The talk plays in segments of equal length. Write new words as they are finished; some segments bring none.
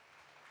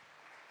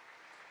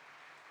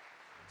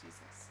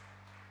Jesus,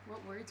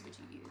 what words would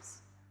you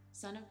use?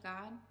 Son of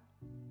God?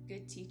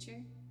 Good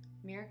teacher?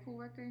 Miracle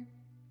worker?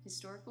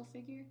 Historical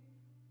figure?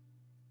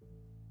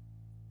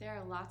 There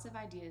are lots of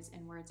ideas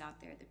and words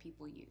out there that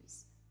people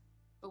use.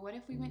 But what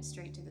if we went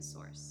straight to the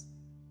source?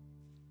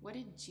 What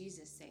did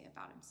Jesus say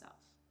about himself?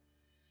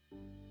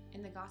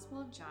 In the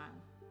Gospel of John,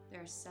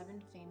 there are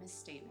 7 famous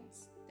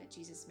statements that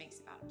Jesus makes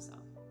about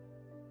himself.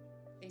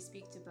 They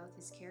speak to both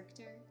his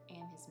character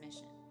and his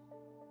mission.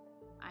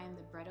 I am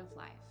the bread of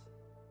life.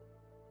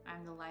 I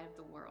am the light of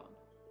the world.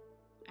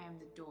 I am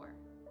the door.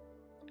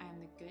 I am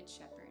the good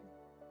shepherd.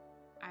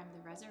 I am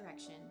the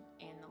resurrection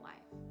and the life.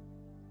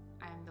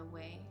 I am the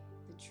way,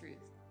 the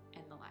truth,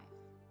 and the life.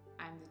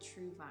 I am the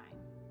true vine.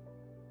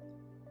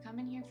 Come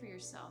and hear for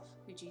yourself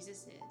who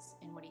Jesus is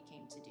and what he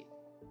came to do.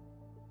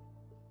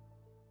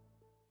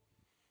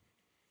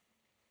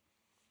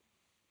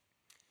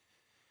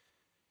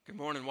 Good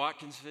morning,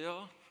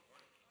 Watkinsville.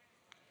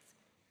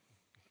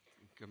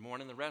 Good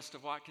morning, the rest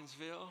of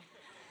Watkinsville.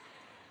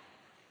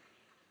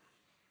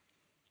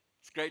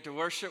 It's great to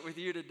worship with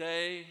you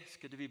today. It's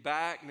good to be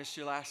back. Missed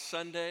you last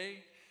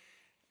Sunday.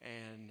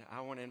 And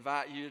I want to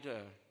invite you to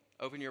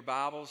open your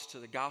Bibles to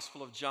the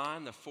Gospel of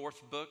John, the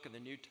 4th book of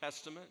the New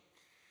Testament.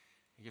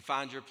 You can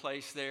find your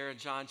place there in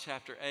John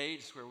chapter 8.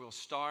 It's where we'll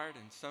start.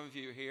 And some of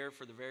you here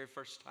for the very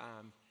first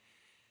time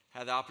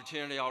had the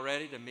opportunity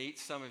already to meet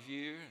some of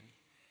you.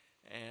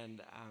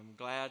 And I'm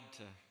glad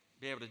to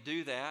be able to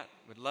do that.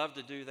 Would love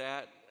to do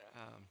that.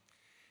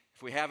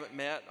 If we haven't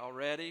met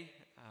already,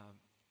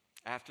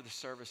 after the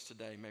service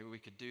today, maybe we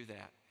could do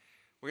that.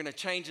 We're going to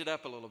change it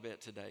up a little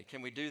bit today.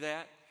 Can we do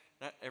that?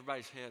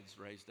 Everybody's head's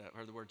raised up.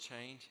 Heard the word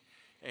change?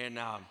 And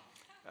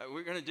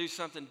we're going to do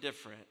something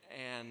different.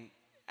 And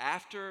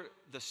after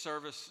the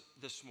service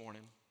this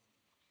morning,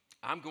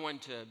 I'm going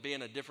to be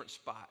in a different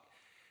spot.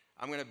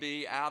 I'm going to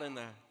be out in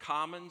the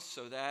Commons,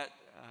 so that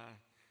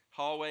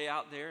hallway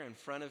out there in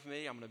front of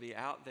me, I'm going to be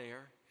out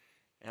there.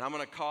 And I'm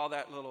going to call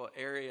that little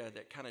area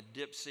that kind of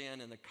dips in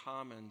the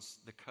Commons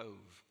the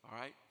Cove, all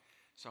right?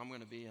 So I'm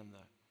going to be in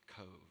the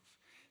Cove.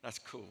 That's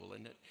cool,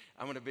 isn't it?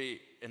 I'm going to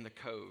be in the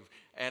Cove.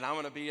 And I'm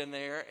going to be in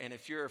there, and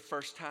if you're a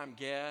first-time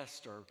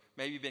guest or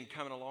maybe you've been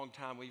coming a long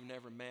time, we've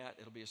never met,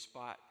 it'll be a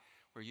spot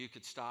where you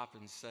could stop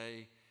and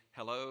say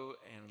hello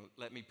and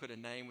let me put a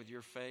name with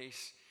your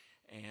face.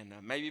 And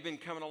maybe you've been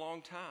coming a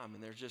long time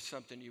and there's just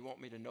something you want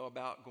me to know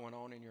about going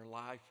on in your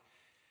life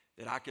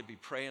that I could be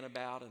praying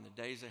about in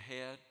the days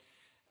ahead.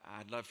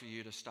 I'd love for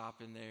you to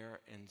stop in there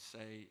and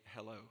say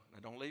hello.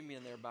 Now, don't leave me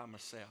in there by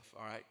myself,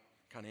 all right?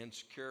 Kind of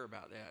insecure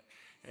about that.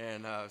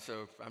 And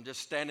so if I'm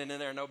just standing in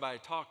there, nobody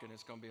talking,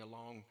 it's going to be a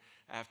long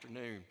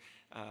afternoon.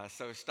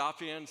 So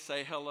stop in,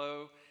 say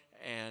hello,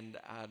 and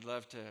I'd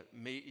love to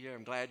meet you.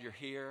 I'm glad you're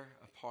here,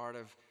 a part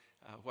of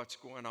what's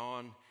going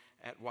on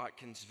at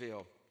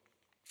Watkinsville.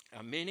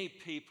 Many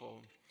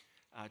people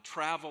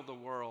travel the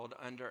world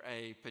under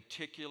a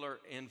particular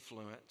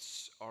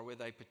influence or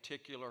with a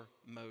particular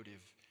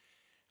motive.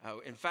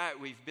 In fact,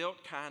 we've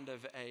built kind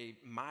of a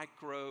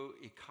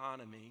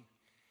microeconomy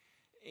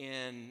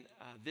in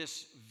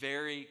this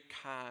very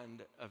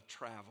kind of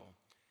travel.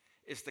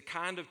 It's the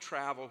kind of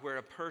travel where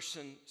a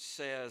person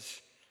says,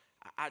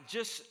 I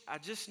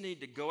just need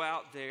to go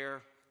out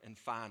there and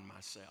find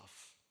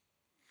myself.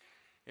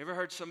 You ever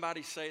heard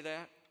somebody say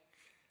that?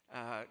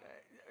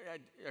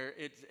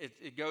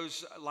 It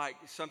goes like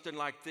something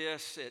like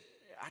this.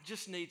 I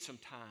just need some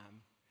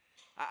time.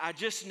 I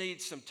just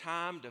need some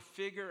time to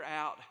figure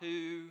out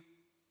who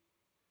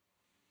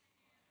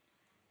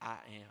I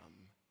am.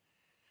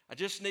 I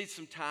just need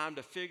some time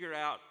to figure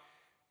out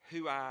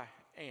who I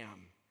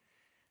am.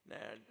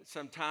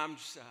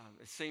 Sometimes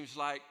it seems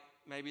like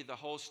maybe the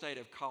whole state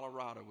of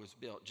Colorado was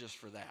built just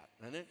for that,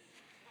 doesn't it?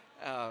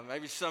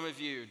 Maybe some of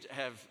you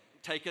have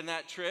taken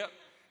that trip.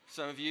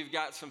 Some of you have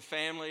got some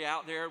family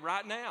out there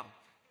right now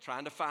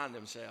trying to find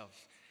themselves.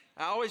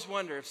 I always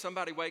wonder if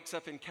somebody wakes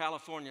up in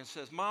California and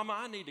says, Mama,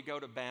 I need to go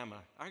to Bama.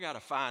 I got to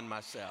find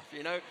myself.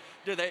 You know,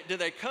 do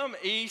they come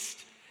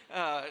east?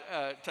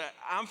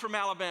 I'm from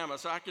Alabama,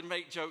 so I can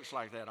make jokes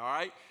like that, all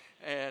right?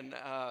 And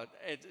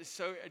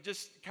so I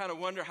just kind of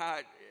wonder how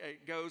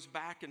it goes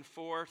back and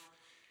forth.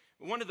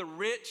 One of the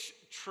rich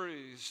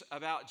truths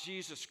about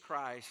Jesus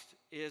Christ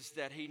is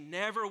that he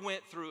never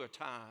went through a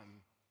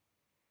time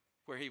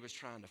where he was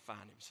trying to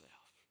find himself.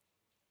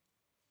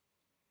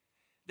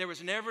 There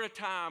was never a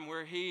time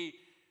where he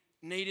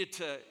needed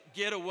to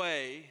get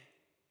away,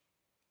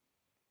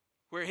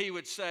 where he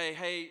would say,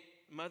 hey,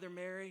 Mother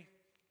Mary,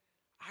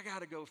 I got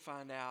to go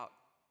find out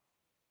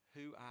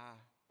who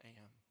I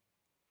am.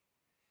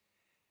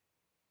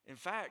 In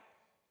fact,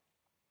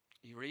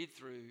 you read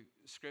through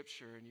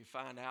Scripture and you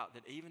find out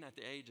that even at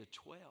the age of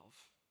 12,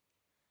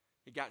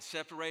 he got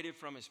separated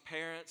from his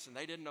parents and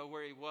they didn't know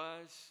where he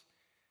was.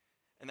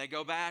 And they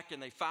go back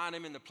and they find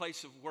him in the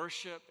place of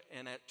worship.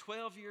 And at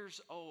 12 years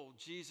old,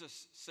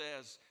 Jesus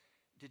says,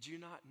 did you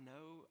not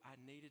know I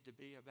needed to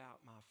be about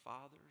my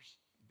Father's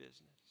business?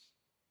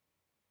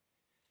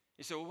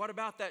 You say, well, what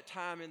about that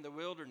time in the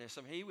wilderness?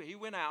 I mean, he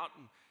went out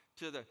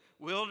to the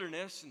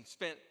wilderness and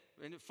spent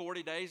in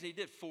 40 days. And he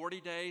did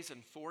 40 days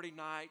and 40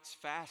 nights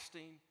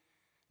fasting,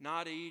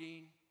 not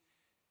eating.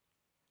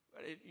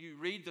 You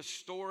read the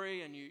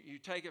story and you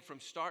take it from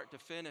start to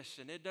finish,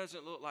 and it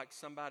doesn't look like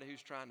somebody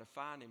who's trying to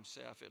find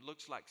himself. It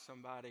looks like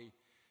somebody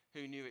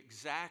who knew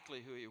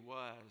exactly who he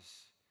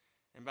was.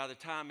 And by the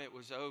time it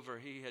was over,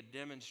 he had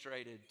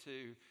demonstrated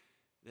to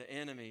the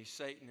enemy,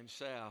 Satan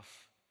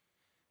himself,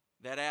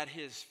 that at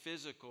his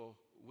physical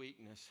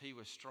weakness, he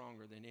was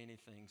stronger than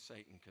anything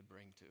Satan could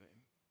bring to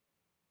him.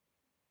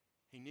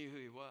 He knew who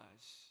he was.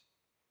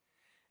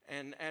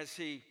 And as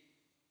he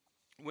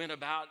went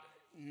about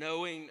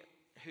knowing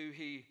who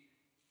he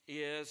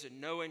is and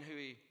knowing who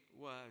he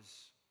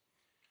was,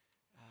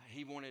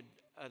 he wanted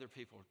other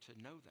people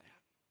to know that.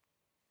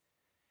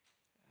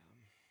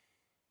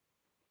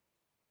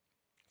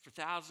 For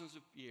thousands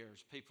of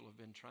years, people have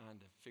been trying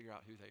to figure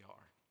out who they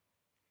are.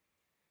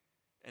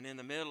 And in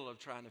the middle of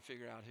trying to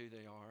figure out who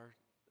they are,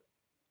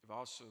 they've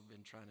also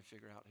been trying to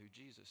figure out who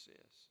Jesus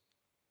is.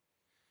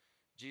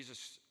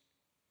 Jesus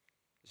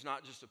is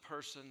not just a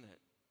person that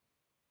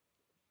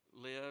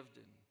lived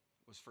and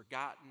was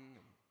forgotten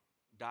and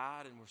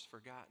died and was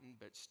forgotten,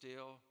 but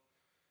still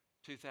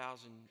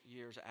 2,000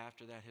 years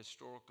after that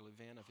historical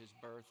event of his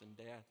birth and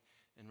death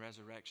and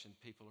resurrection,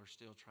 people are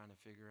still trying to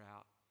figure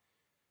out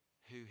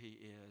who he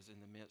is in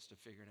the midst of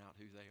figuring out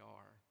who they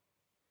are.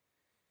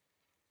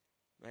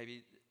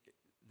 Maybe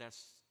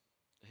that's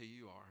who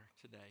you are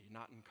today. You're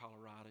not in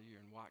Colorado, you're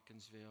in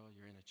Watkinsville,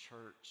 you're in a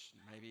church,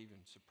 maybe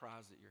even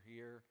surprised that you're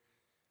here,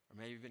 or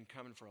maybe you've been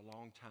coming for a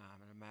long time.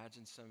 And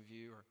imagine some of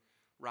you are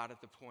right at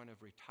the point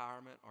of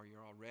retirement, or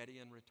you're already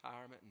in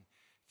retirement, and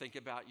think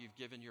about you've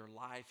given your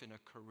life and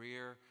a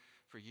career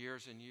for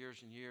years and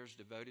years and years,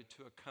 devoted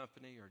to a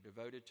company or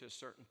devoted to a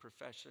certain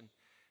profession,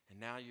 and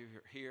now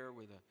you're here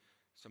with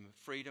some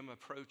freedom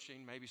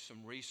approaching, maybe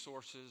some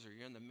resources, or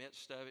you're in the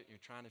midst of it and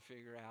you're trying to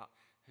figure out,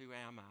 who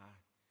am I?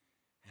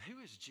 And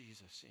who is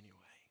Jesus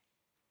anyway?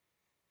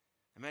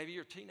 And maybe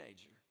you're a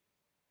teenager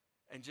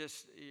and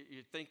just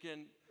you're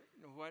thinking,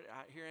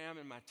 here I am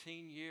in my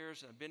teen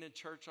years, and I've been in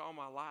church all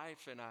my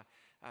life, and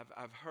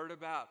I've heard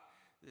about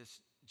this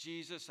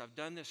Jesus. I've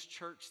done this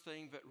church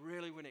thing, but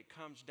really when it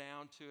comes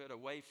down to it,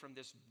 away from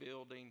this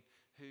building,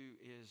 who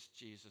is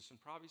Jesus? And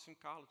probably some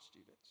college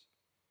students.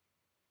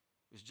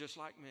 It was just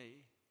like me.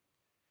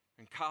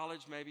 In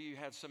college, maybe you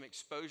had some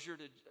exposure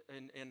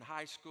in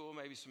high school,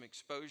 maybe some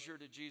exposure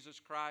to Jesus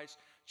Christ.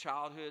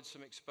 Childhood,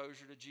 some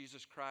exposure to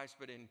Jesus Christ.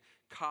 But in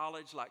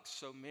college, like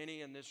so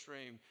many in this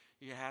room,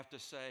 you have to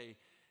say,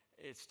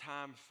 it's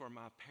time for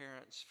my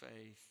parents'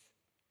 faith.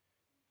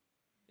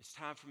 It's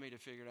time for me to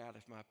figure out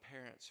if my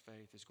parents'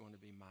 faith is going to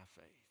be my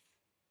faith.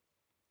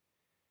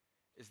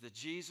 Is the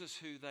Jesus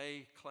who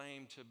they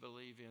claim to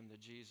believe in the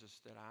Jesus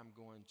that I'm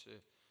going to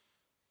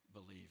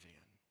believe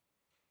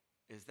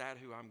in? Is that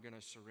who I'm going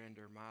to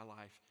surrender my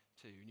life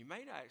to? And you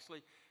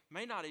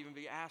may not even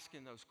be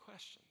asking those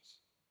questions.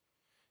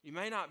 You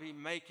may not be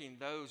making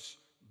those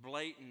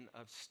blatant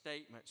of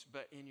statements,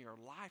 but in your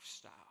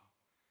lifestyle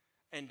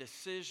and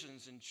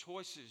decisions and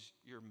choices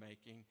you're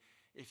making,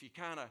 if you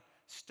kind of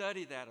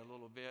study that a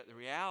little bit, the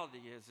reality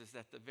is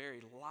that the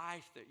very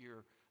life that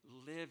you're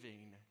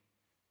living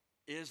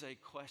is a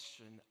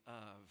question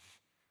of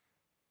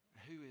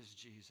who is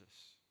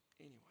Jesus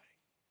anyway.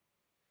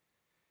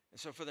 And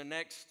so for the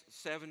next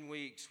 7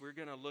 weeks, we're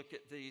going to look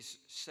at these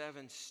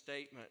 7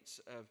 statements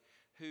of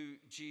who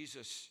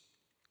Jesus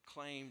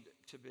claimed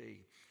to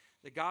be.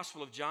 The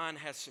Gospel of John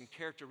has some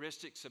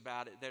characteristics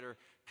about it that are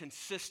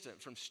consistent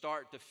from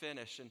start to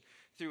finish. And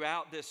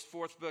throughout this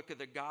 4th book of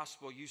the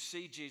Gospel, you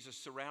see Jesus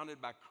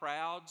surrounded by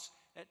crowds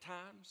at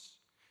times.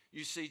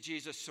 You see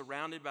Jesus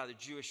surrounded by the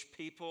Jewish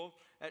people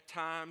at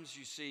times.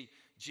 You see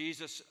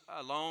Jesus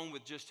alone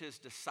with just his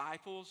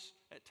disciples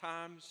at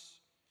times.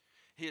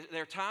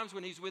 There are times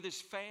when he's with his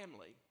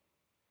family.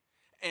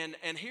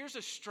 And here's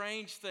a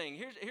strange thing.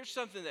 Here's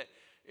something that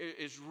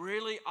is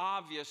really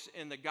obvious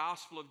in the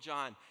Gospel of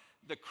John.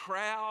 The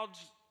crowds,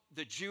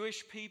 the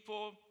Jewish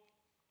people,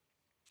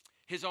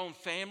 his own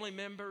family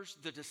members,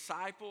 the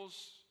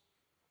disciples,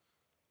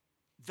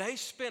 they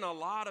spent a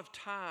lot of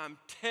time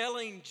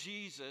telling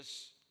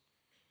Jesus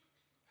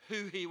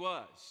who he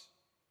was.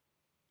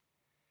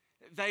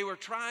 They were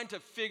trying to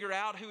figure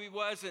out who he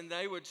was, and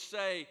they would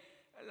say,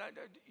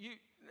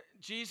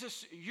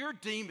 Jesus, you're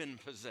demon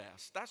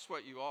possessed. That's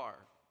what you are.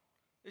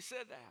 They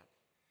said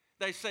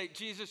that. They say,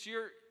 Jesus,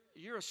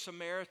 you're a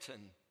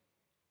Samaritan.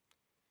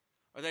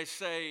 Or they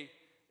say,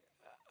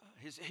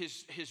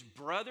 his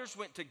brothers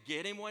went to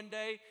get him one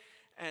day,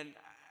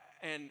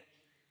 and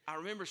I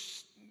remember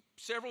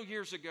several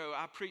years ago,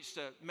 I preached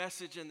a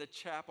message in the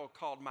chapel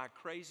called My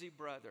Crazy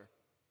Brother.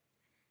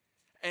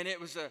 And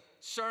it was a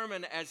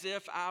sermon as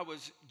if I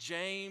was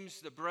James,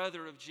 the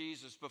brother of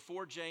Jesus,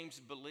 before James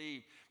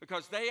believed.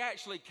 Because they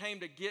actually came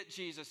to get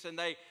Jesus, and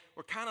they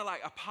were kind of like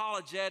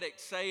apologetic,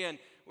 saying,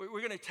 we're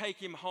going to take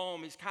him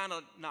home. He's kind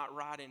of not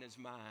right in his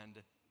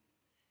mind.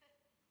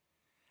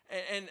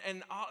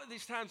 And all of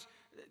these times,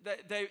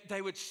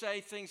 they would say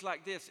things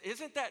like this.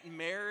 Isn't that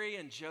Mary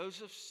and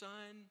Joseph's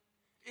son?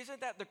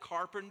 Isn't that the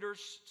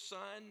carpenter's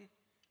son?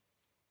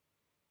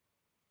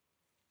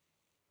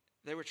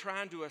 They were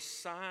trying to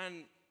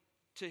assign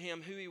to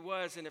him who he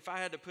was. And if I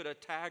had to put a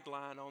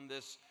tagline on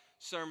this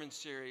sermon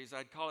series,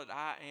 I'd call it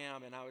I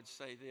Am, and I would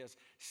say this: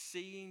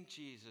 seeing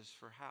Jesus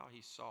for how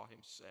he saw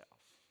himself.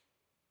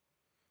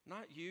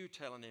 Not you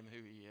telling him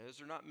who he is,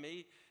 or not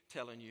me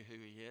telling you who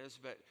he is,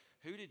 but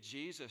who did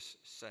Jesus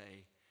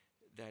say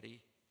that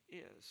he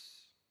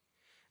is?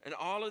 And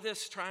all of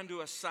this trying to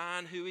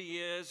assign who he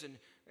is and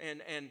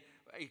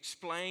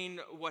explain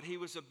what he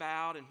was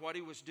about and what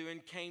he was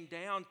doing came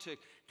down to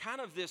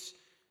kind of this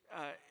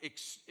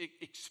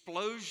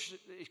explosive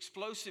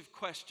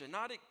question.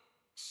 Not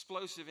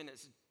explosive in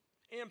its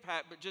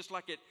impact, but just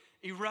like it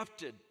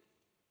erupted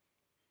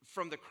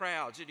from the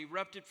crowds. It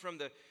erupted from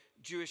the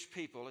Jewish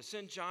people. It's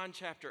in John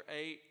chapter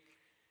 8,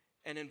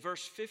 and in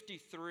verse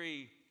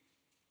 53,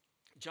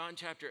 John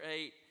chapter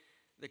 8,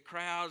 the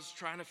crowd's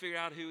trying to figure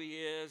out who he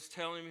is,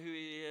 tell him who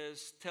he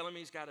is, tell him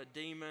he's got a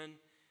demon.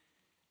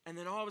 And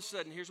then all of a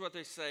sudden, here's what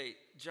they say,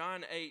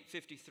 John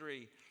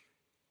 8:53,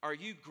 are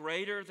you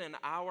greater than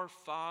our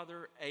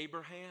father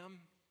Abraham,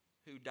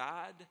 who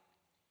died?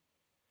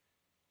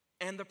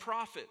 And the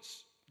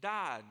prophets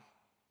died.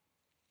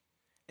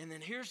 And then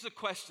here's the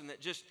question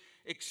that just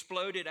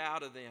exploded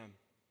out of them.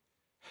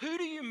 Who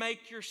do you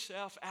make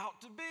yourself out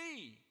to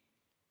be?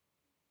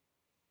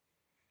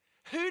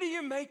 Who do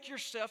you make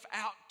yourself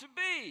out to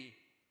be?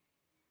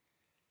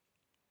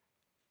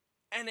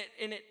 And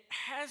it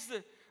has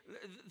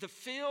the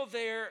feel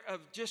there of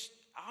just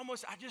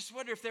almost, I just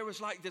wonder if there was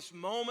like this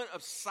moment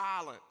of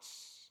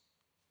silence.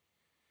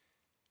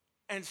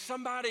 And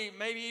somebody,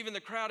 maybe even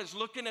the crowd, is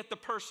looking at the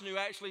person who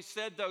actually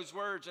said those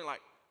words and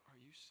like, are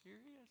you serious?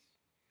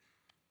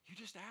 You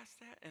just asked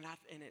that? And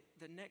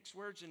the next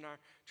words in our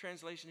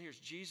translation here is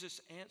Jesus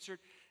answered.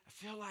 I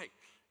feel like,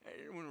 I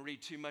don't want to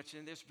read too much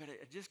in this, but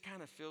it just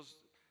kind of feels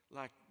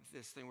like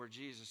this thing where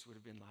Jesus would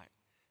have been like,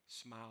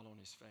 smile on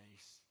his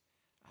face.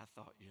 I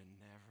thought you'd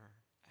never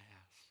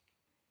ask.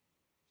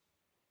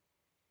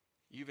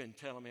 You've been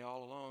telling me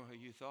all along who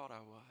you thought I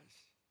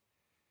was,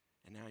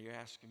 and now you're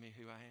asking me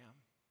who I am.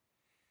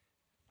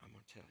 I'm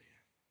going to tell you.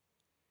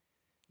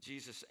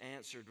 Jesus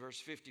answered, verse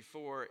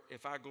 54,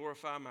 if I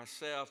glorify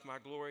myself, my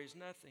glory is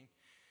nothing.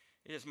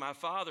 It is my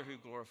Father who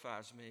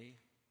glorifies me,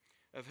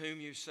 of whom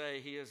you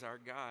say he is our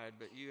guide,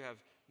 but you have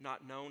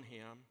not known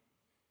him.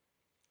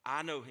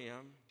 I know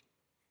him.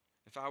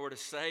 If I were to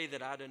say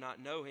that I do not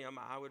know him,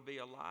 I would be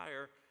a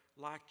liar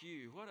like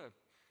you.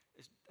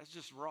 That's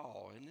just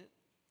raw, isn't it?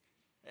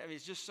 I mean,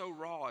 it's just so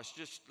raw. It's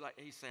just like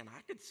he's saying,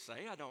 I could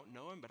say I don't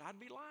know him, but I'd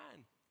be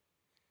lying.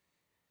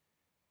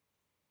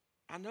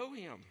 I know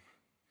him.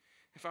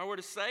 If I were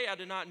to say I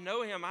do not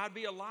know him, I'd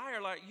be a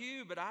liar like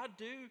you, but I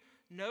do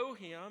know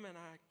him and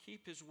I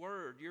keep his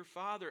word. Your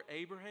father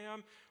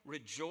Abraham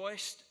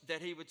rejoiced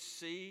that he would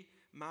see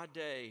my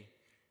day.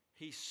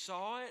 He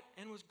saw it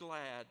and was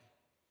glad.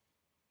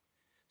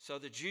 So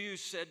the Jews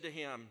said to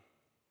him,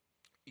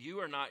 you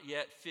are not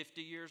yet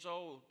 50 years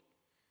old,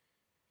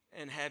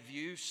 and have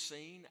you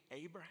seen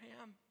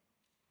Abraham?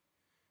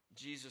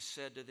 Jesus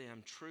said to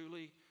them,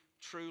 truly,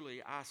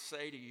 truly, I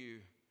say to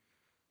you,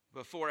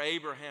 before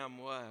Abraham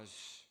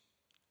was,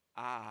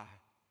 I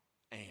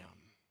am.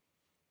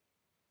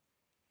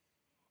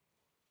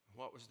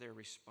 What was their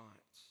response?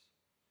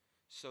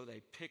 So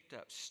they picked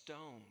up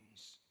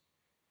stones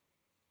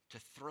to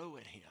throw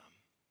at him.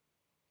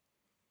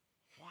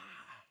 Why?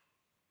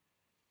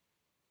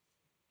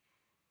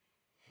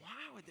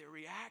 Why would their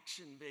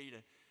reaction be to,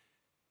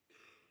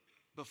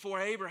 before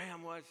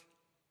Abraham was,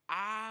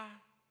 I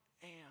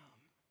am?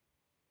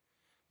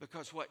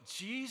 Because what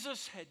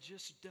Jesus had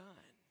just done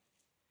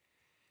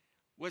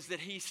was that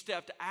he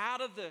stepped out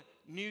of the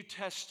New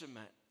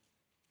Testament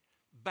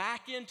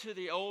back into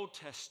the Old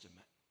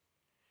Testament,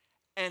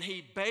 and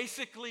he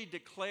basically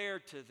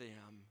declared to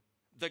them,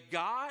 the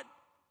God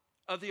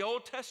of the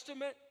Old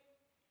Testament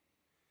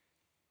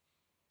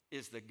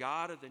is the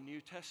God of the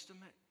New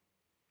Testament,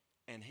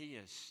 and he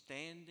is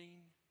standing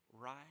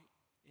right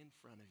in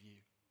front of you.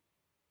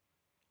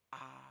 I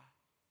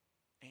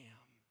am.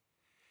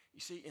 You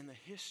see, in the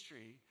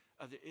history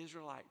of the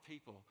Israelite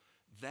people,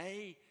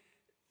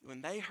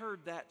 when they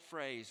heard that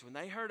phrase, when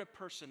they heard a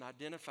person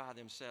identify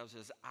themselves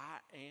as I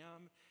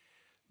am,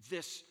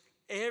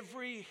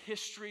 every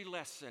history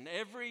lesson,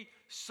 every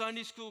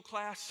Sunday school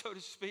class, so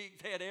to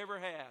speak, they had ever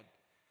had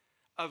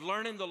of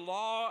learning the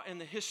law and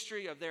the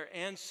history of their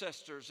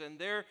ancestors and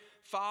their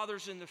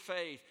fathers in the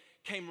faith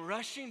came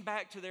rushing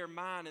back to their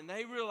mind, and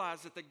they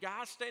realized that the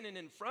guy standing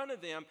in front of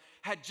them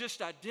had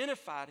just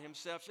identified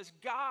himself as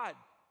God.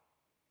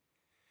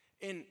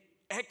 In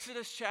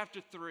Exodus chapter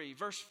 3,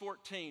 verse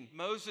 14,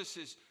 Moses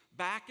is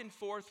back and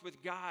forth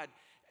with God,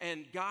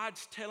 and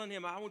God's telling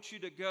him, I want you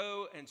to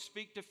go and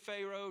speak to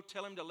Pharaoh,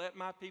 tell him to let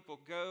my people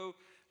go,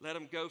 let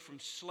them go from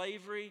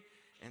slavery,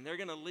 and they're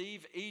going to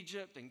leave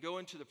Egypt and go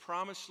into the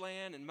promised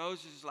land. And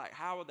Moses is like,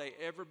 how would they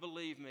ever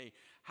believe me?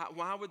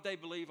 Why would they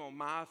believe on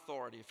my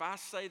authority? If I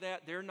say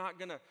that, they're not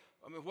going to,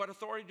 what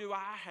authority do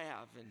I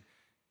have? And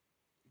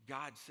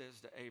God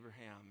says to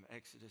Abraham,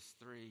 Exodus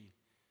 3,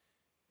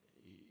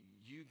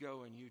 you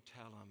go and you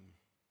tell them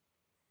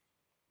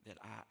that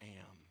I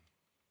am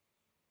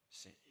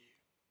sent you.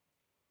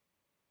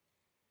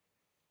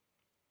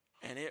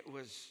 And it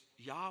was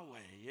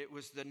Yahweh. It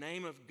was the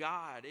name of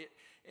God.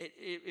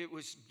 It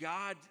was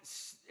God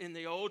in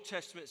the Old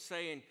Testament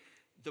saying,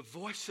 the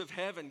voice of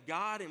heaven,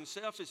 God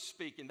himself is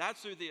speaking.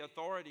 That's who the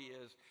authority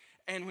is.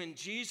 And when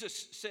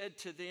Jesus said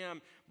to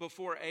them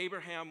before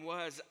Abraham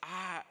was,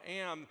 I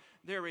am,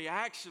 their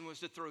reaction was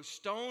to throw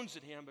stones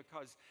at him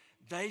because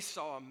they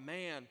saw a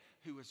man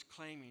who was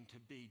claiming to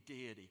be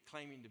deity,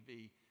 claiming to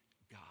be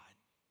God.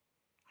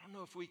 I don't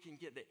know if we can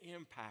get the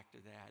impact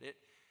of that.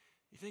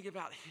 You think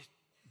about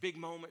big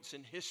moments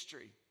in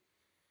history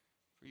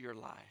for your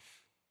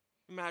life.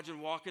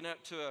 Imagine walking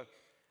up to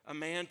a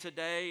man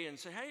today and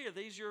say, hey, are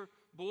these your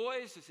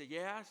boys? They say,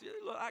 yeah. I say,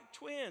 they look like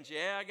twins.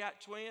 Yeah, I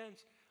got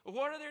twins. Well,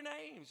 what are their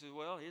names? Say,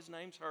 well, his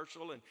name's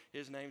Herschel and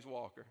his name's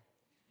Walker.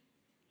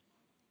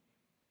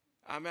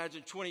 I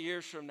imagine 20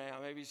 years from now,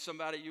 maybe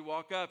somebody, you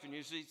walk up and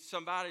you see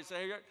somebody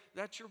say,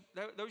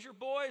 those your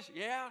boys?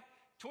 Yeah.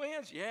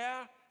 Twins?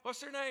 Yeah. What's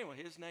their name? Well,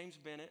 his name's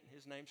Bennett and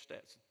his name's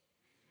Stetson.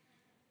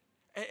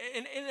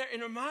 And in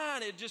their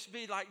mind, it'd just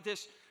be like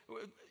this.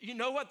 You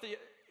know what?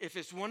 If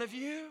it's one of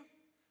you,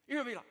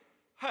 you're going to be like,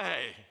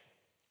 hey,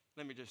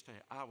 let me just tell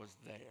you, I was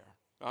there.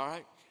 All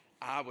right?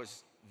 I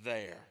was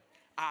there.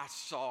 I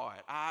saw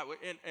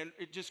it. And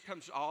it just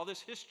comes, all this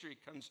history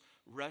comes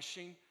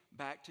rushing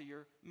back to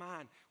your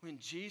mind. When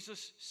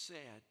Jesus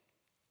said,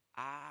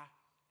 I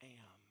am,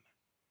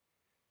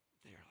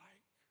 they're like,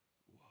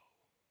 whoa.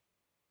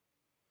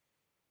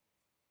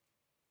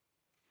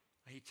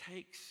 He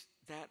takes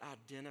that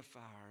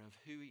identifier of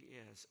who he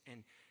is,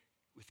 and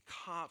with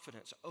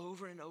confidence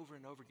over and over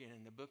and over again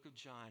in the book of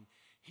John,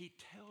 he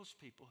tells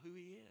people who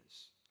he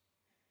is.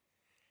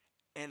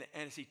 And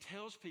as he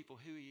tells people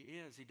who he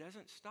is, he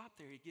doesn't stop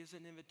there. He gives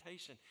an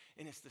invitation,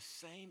 and it's the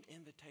same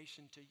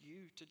invitation to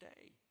you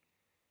today.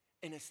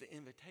 And it's the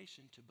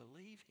invitation to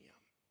believe him,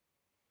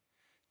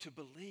 to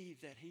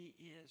believe that he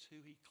is who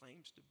he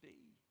claims to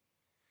be,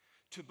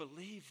 to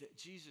believe that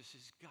Jesus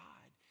is God.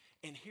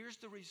 And here's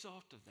the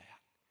result of that.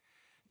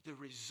 The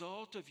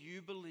result of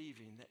you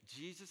believing that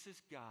Jesus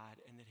is God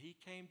and that he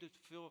came to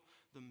fulfill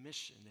the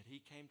mission that he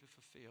came to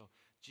fulfill,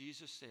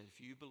 Jesus said, if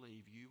you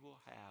believe, you will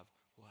have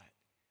what?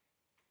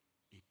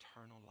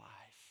 Eternal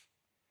life,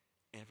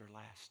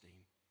 everlasting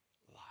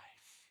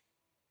life.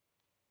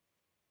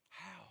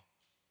 How?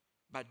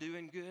 By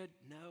doing good?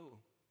 No.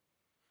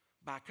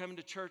 By coming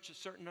to church a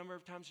certain number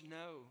of times?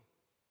 No.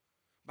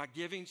 By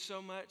giving so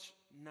much?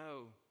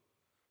 No.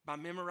 By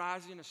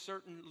memorizing a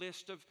certain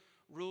list of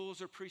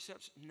rules or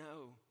precepts?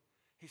 No.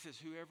 He says,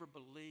 whoever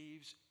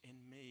believes in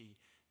me,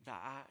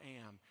 that I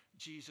am,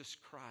 Jesus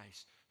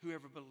Christ,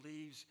 whoever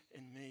believes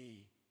in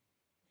me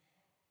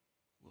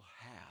will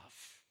have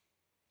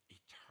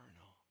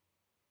eternal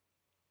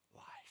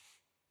life.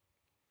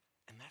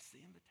 And that's the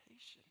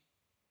invitation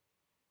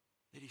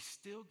that he's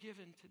still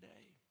given today.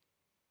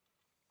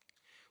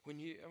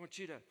 I want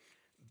you to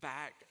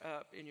back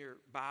up in your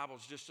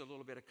Bibles just a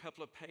little bit, a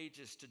couple of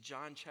pages to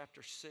John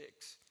chapter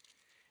 6.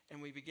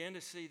 And we begin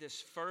to see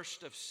this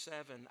first of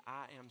 7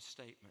 I am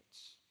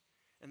statements.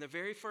 And the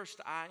very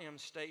first I am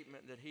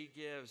statement that he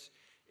gives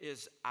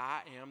is, I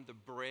am the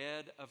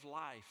bread of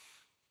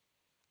life.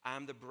 I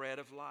am the bread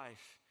of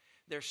life.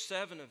 There's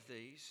 7 of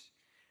these,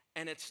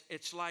 and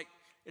it's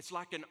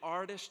like an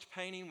artist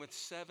painting with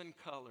 7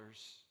 colors.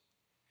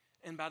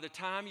 And by the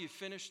time you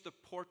finish the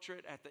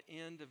portrait at the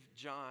end of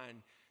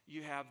John,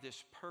 you have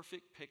this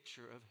perfect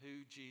picture of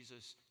who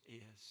Jesus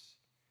is.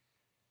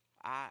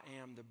 I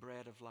am the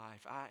bread of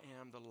life. I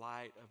am the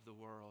light of the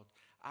world.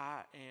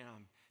 I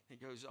am. It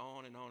goes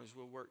on and on as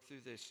we'll work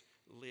through this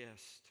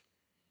list.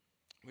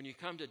 When you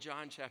come to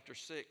John chapter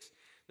 6,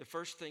 the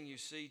first thing you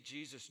see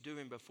Jesus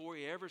doing before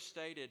he ever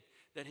stated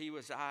that he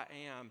was I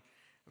am,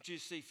 I want you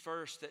to see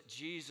first that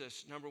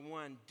Jesus, number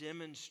one,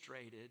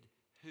 demonstrated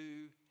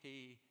who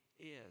he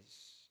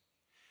is.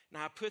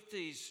 Now, I put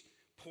these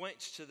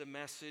points to the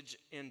message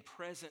in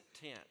present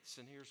tense,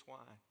 and here's why.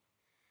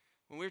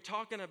 When we're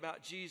talking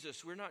about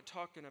Jesus, we're not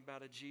talking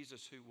about a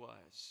Jesus who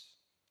was.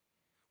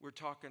 We're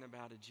talking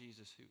about a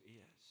Jesus who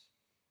is.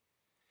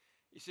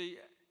 You see,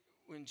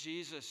 when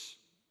Jesus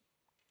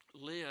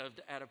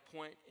lived at a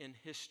point in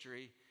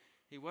history,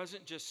 he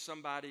wasn't just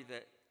somebody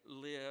that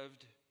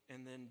lived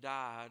and then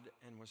died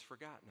and was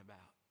forgotten about.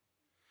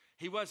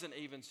 He wasn't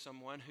even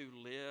someone who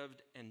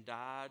lived and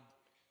died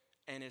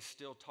and is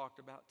still talked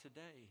about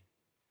today.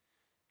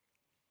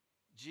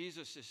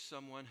 Jesus is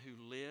someone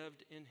who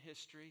lived in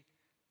history,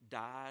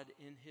 died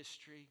in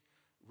history,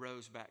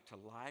 rose back to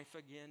life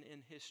again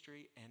in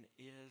history, and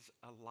is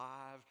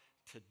alive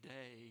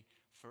today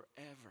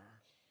forever.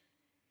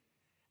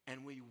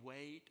 And we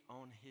wait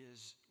on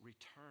his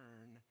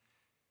return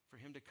for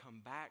him to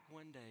come back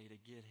one day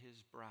to get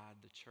his bride,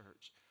 the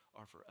church,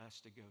 or for us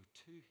to go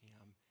to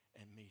him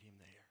and meet him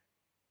there.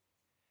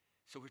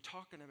 So we're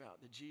talking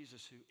about the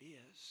Jesus who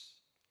is.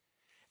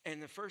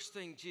 And the first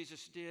thing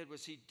Jesus did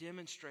was he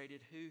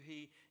demonstrated who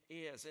he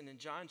is. And in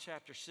John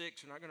chapter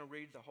 6, we're not going to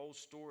read the whole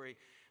story,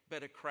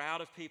 but a crowd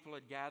of people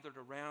had gathered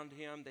around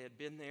him. They had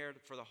been there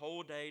for the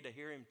whole day to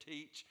hear him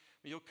teach.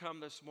 You'll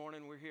come this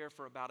morning. We're here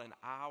for about an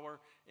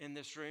hour in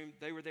this room.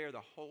 They were there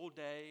the whole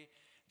day.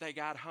 They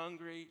got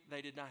hungry.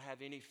 They did not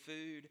have any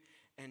food.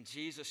 And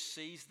Jesus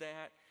sees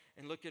that.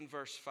 And look in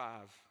verse 5.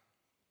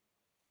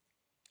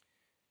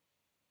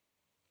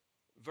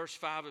 Verse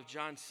 5 of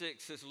John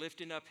 6 says,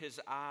 lifting up his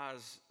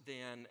eyes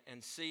then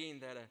and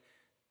seeing that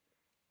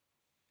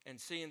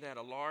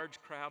a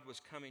large crowd was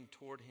coming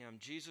toward him,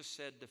 Jesus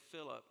said to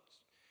Philip,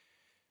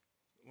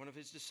 one of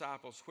his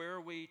disciples, where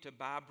are we to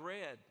buy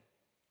bread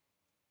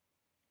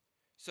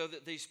so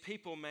that these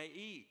people may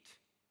eat?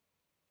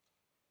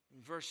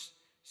 In verse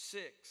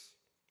 6,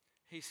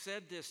 he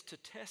said this to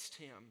test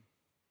him,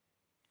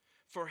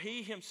 for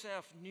he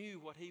himself knew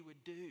what he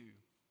would do.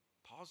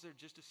 Pause there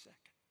just a second.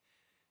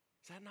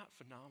 Is that not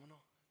phenomenal?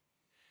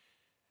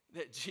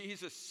 That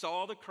Jesus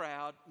saw the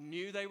crowd,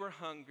 knew they were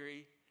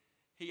hungry.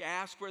 He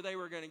asked where they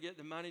were going to get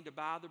the money to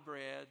buy the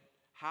bread,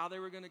 how they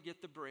were going to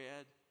get the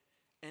bread.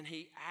 And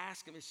he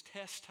asked them, it's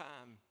test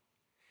time.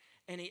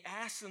 And he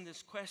asked them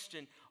this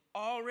question,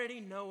 already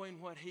knowing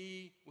what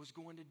he was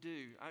going to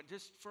do.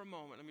 Just for a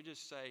moment, let me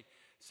just say,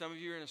 some of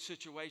you are in a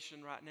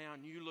situation right now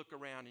and you look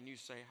around and you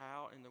say,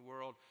 how in the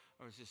world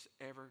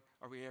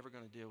are we ever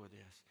going to deal with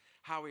this?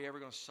 How are we ever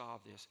going to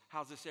solve this?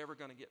 How's this ever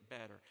going to get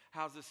better?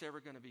 How's this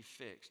ever going to be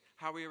fixed?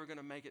 How are we ever going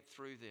to make it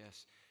through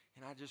this?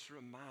 And I just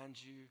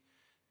remind you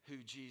who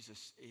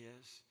Jesus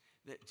is,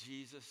 that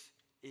Jesus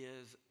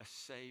is a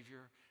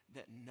Savior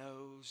that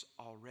knows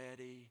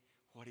already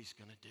what he's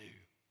going to do.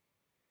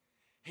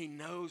 He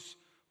knows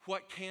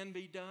what can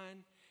be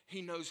done.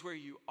 He knows where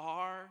you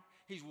are.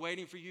 He's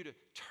waiting for you to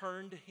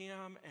turn to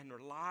him and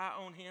rely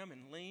on him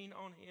and lean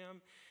on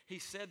him. He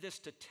said this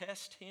to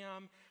test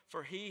him,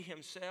 for he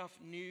himself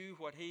knew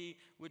what he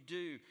would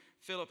do.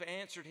 Philip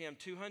answered him,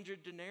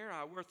 200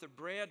 denarii worth of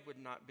bread would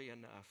not be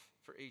enough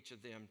for each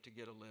of them to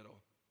get a little.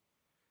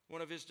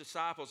 One of his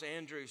disciples,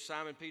 Andrew,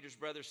 Simon Peter's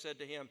brother, said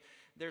to him,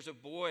 there's a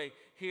boy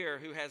here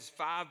who has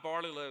 5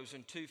 barley loaves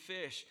and 2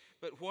 fish,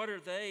 but what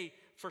are they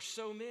for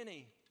so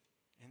many?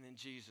 And then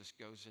Jesus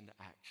goes into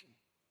action.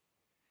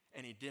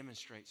 And he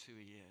demonstrates who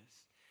he is.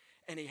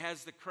 And he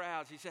has the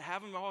crowds. He said,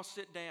 have them all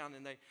sit down.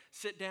 And they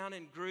sit down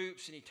in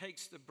groups. And he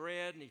takes the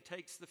bread and he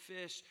takes the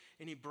fish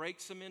and he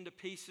breaks them into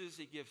pieces.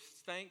 He gives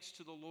thanks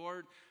to the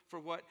Lord for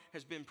what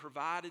has been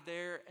provided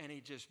there. And he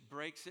just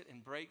breaks it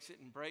and breaks it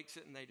and breaks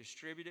it. And they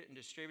distribute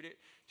it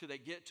till they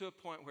get to a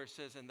point where it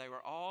says, and they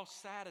were all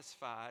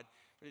satisfied.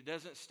 But it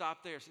doesn't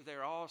stop there. So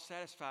they're all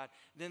satisfied.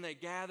 Then they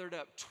gathered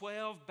up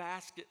 12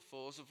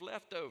 basketfuls of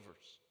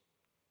leftovers.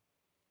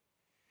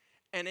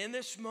 And in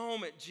this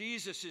moment,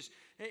 Jesus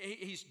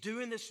he's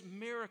doing this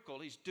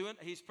miracle.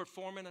 He's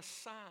performing a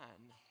sign,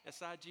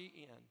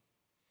 S-I-G-N.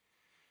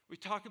 We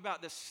talk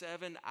about the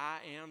 7 I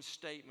am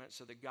statements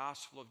of the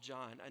Gospel of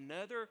John.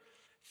 Another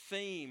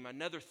theme,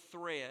 another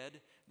thread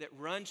that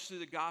runs through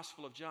the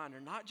Gospel of John are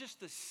not just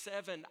the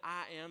 7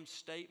 I am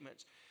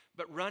statements,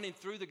 but running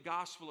through the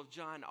Gospel of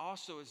John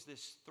also is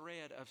this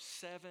thread of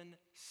 7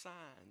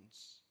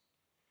 signs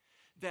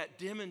that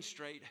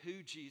demonstrate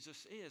who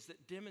Jesus is,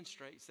 that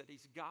demonstrates that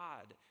he's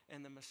God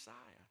and the Messiah.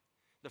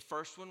 The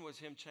first one was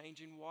him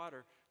changing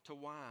water to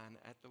wine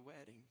at the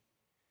wedding.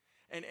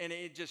 And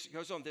it just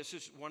goes on. This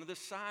is one of the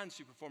signs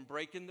he performed,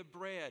 breaking the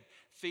bread,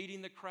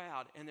 feeding the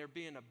crowd, and there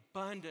being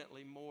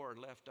abundantly more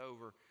left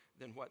over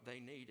than what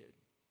they needed.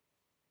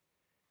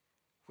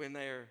 When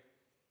they're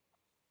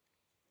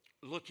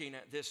looking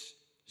at this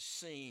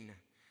scene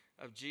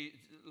of Jesus,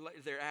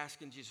 they're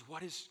asking Jesus,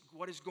 what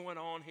is going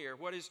on here?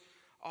 What is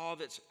all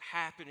that's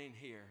happening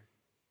here?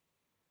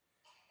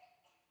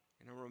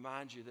 And I'll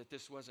remind you that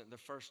this wasn't the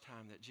first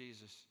time that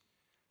Jesus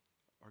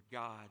or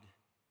God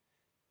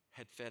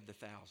had fed the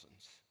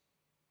thousands.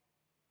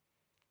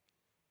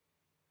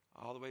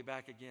 All the way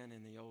back again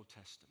in the Old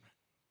Testament,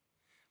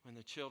 when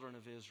the children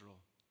of Israel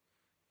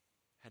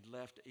had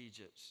left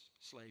Egypt's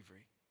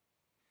slavery,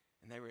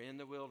 and they were in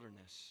the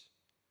wilderness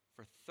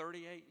for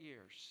 38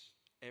 years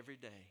every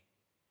day.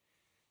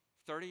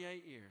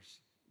 38 years,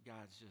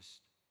 God's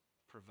just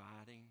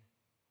providing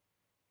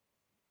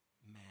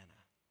manna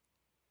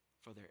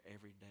for their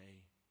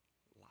everyday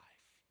life.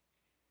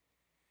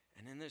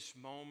 And in this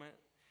moment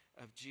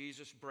of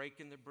Jesus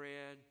breaking the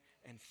bread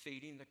and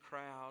feeding the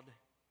crowd,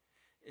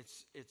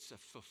 it's a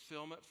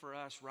fulfillment for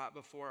us right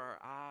before our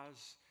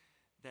eyes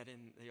that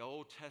in the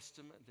Old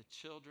Testament, the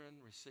children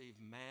received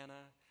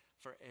manna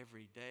for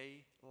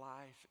everyday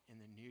life. In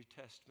the New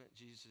Testament,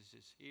 Jesus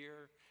is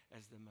here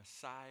as the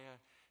Messiah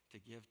to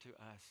give to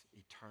us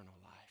eternal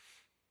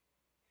life.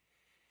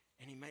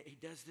 And he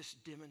does this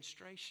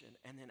demonstration.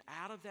 And then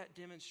out of that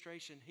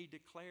demonstration, he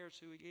declares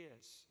who he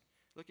is.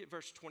 Look at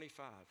verse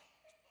 25.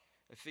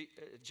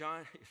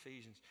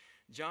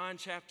 John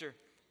chapter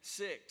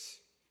 6,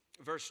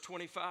 verse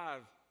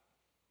 25.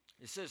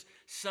 It says,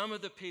 some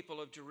of the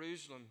people of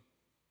Jerusalem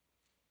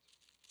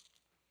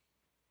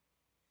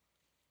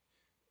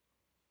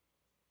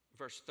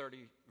verse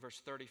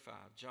 35,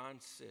 John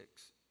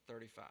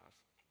 6:35.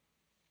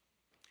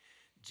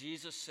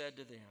 Jesus said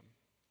to them,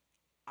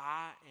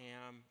 I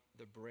am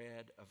the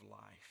bread of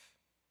life.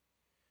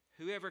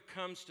 Whoever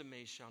comes to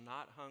me shall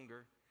not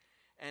hunger,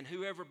 and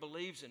whoever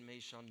believes in me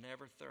shall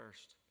never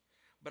thirst.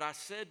 But I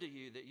said to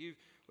you that you've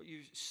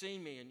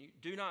seen me and you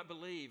do not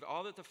believe.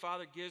 All that the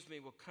Father gives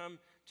me will come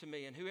to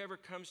me, and whoever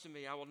comes to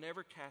me I will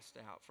never cast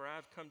out. For I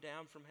have come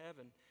down from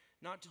heaven,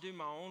 not to do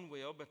my own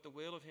will, but the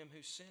will of him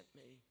who sent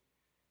me.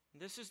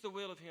 And this is the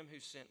will of him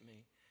who sent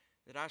me,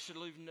 that I should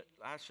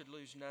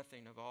lose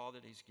nothing of all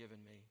that he's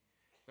given me,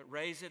 but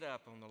raise it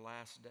up on the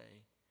last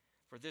day.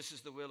 For this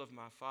is the will of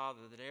my Father,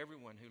 that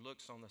everyone who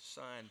looks on the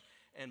Son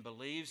and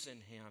believes in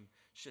him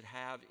should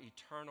have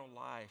eternal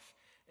life,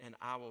 and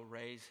I will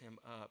raise him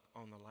up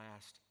on the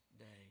last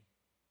day.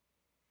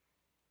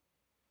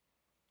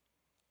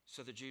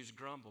 So the Jews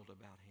grumbled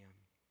about him,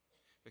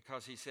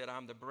 because he said,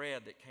 I'm the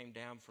bread that came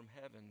down from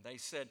heaven. They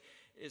said,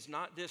 is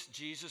not this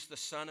Jesus, the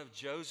son of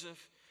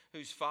Joseph,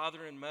 whose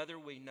father and mother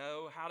we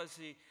know? How does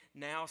he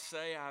now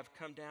say, I have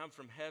come down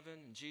from heaven?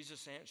 And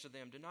Jesus answered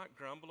them, do not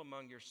grumble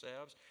among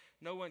yourselves.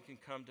 No one can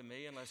come to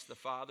me unless the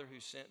Father who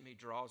sent me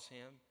draws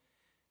him.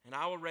 And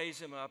I will raise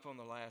him up on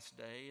the last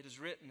day. It is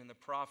written in the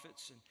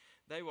prophets, and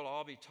they will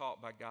all be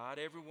taught by God.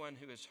 Everyone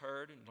who has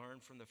heard and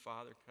learned from the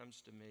Father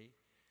comes to me.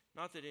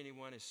 Not that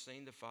anyone has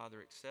seen the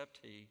Father except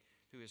he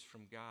who is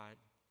from God.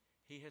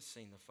 He has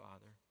seen the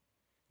Father.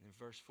 And in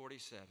verse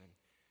 47,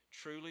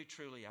 truly,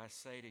 truly, I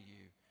say to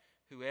you,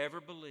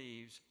 whoever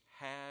believes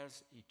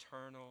has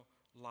eternal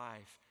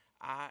life.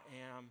 I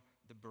am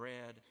the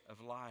bread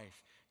of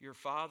life. Your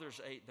fathers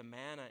ate the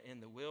manna in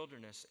the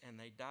wilderness, and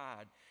they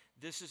died.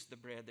 This is the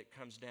bread that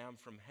comes down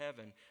from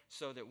heaven,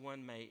 so that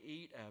one may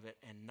eat of it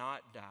and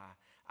not die.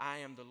 I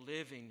am the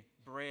living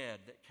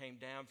bread that came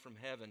down from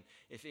heaven.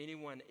 If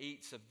anyone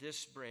eats of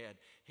this bread,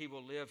 he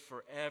will live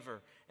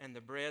forever. And the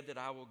bread that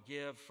I will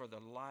give for the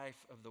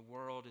life of the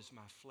world is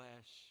my flesh.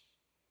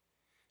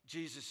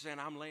 Jesus said,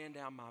 I'm laying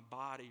down my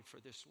body for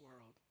this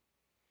world.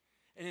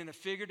 And in a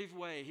figurative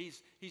way,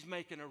 he's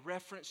making a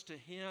reference to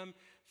him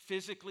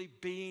physically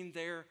being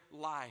their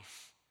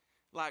life.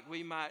 Like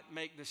we might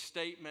make the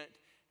statement,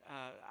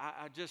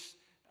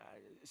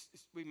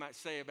 we might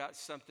say about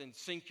something,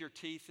 sink your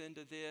teeth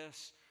into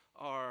this,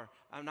 or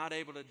I'm not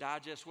able to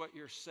digest what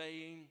you're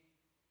saying,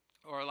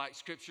 or like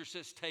Scripture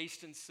says,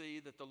 taste and see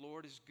that the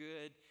Lord is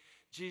good.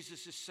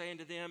 Jesus is saying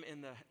to them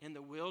in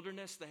the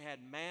wilderness, they had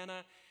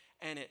manna,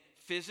 and it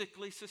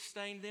physically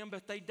sustained them,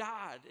 but they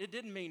died. It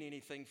didn't mean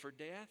anything for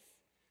death.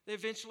 They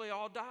eventually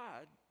all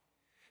died.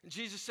 And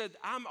Jesus said,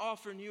 I'm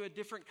offering you a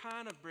different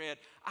kind of bread.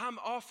 I'm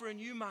offering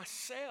you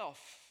myself.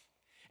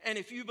 And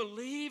if you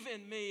believe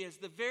in me as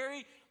the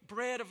very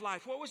bread of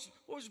life, what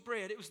was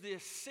bread? It was the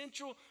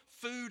essential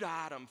food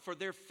item for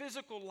their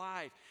physical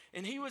life.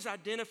 And he was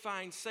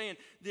identifying, saying,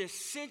 the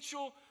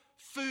essential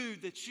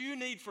food that you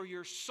need for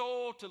your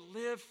soul to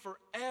live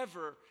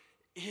forever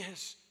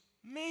is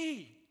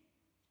me.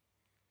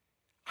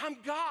 I'm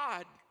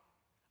God.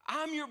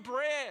 I'm your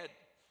bread.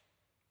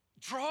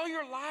 Draw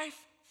your life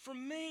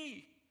from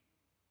me.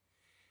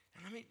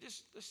 And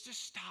let's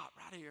just stop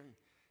right here and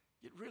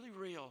get really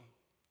real.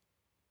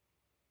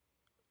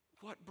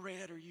 What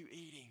bread are you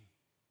eating?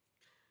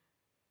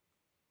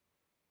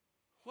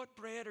 What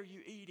bread are you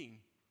eating?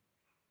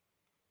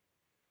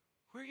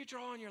 Where are you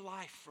drawing your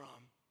life from?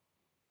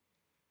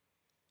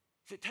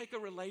 Does it take a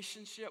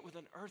relationship with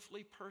an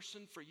earthly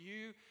person for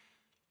you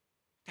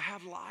to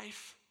have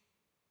life?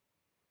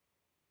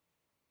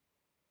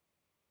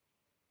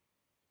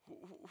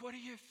 What are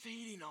you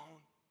feeding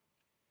on?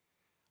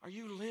 Are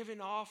you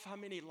living off how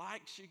many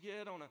likes you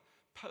get on a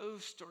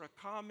post or a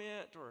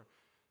comment or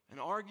an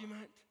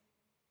argument?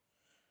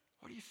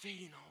 What are you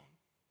feeding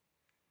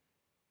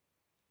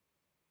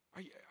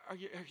on? Are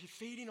you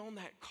feeding on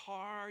that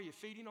car? Are you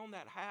feeding on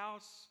that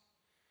house?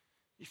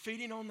 Are you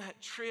feeding on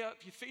that trip?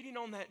 Are you feeding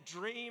on that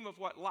dream of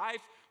what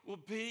life will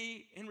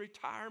be in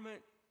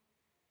retirement?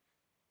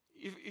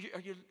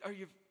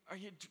 Are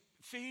you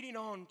feeding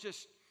on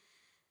just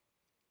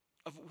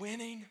of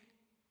winning,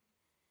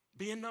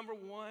 being number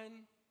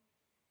one?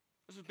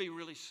 This would be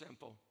really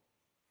simple.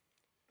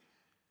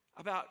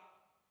 About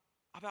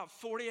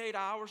 48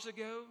 hours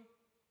ago,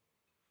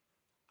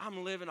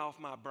 I'm living off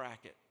my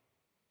bracket.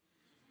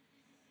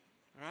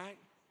 All right?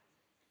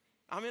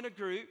 I'm in a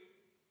group,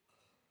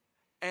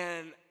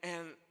 and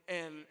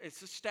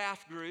it's a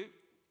staff group.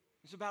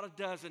 There's about a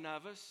dozen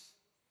of us,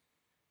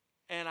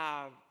 and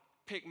I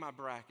pick my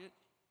bracket,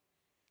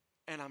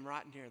 and I'm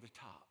right near the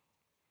top.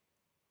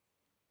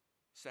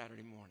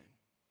 Saturday morning.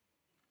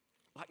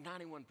 Like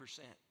 91%.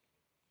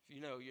 If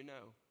you know, you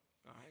know.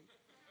 All right?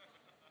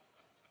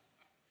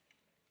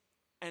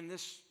 And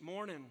this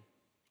morning,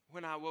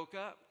 when I woke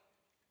up,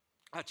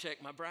 I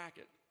checked my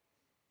bracket.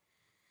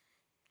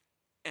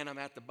 And I'm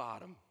at the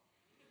bottom.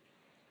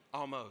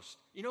 Almost.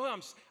 You know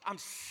what? I'm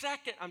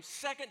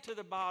second to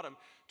the bottom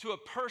to a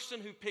person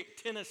who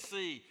picked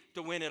Tennessee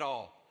to win it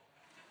all.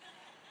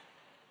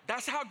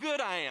 That's how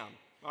good I am.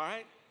 All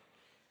right?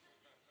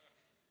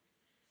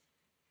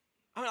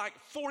 I mean, like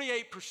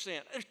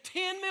 48%. There's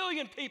 10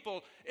 million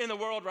people in the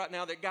world right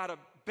now that got a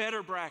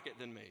better bracket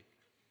than me.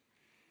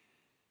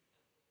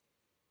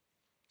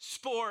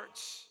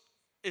 Sports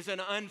is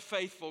an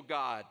unfaithful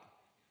God.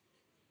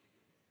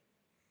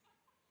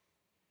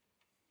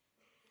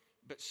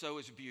 But so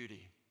is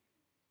beauty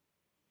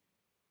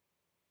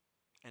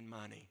and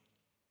money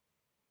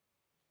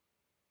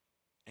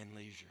and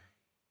leisure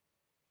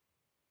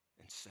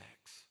and sex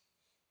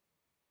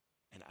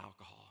and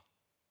alcohol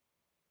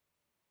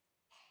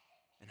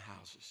and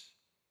houses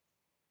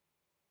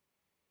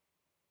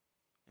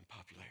and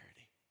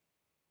popularity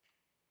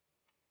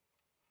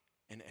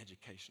and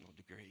educational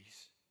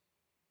degrees.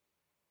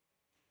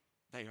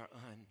 They are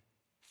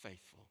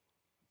unfaithful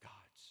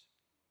gods.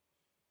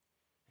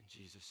 And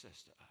Jesus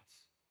says to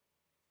us,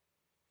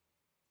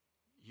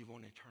 you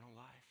want eternal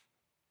life?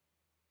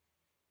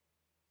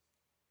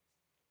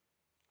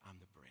 I'm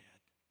the bread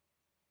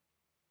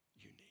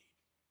you need.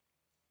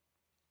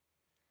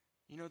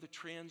 You know the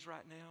trends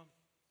right now?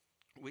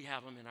 We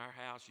have them in our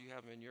house. You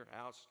have them in your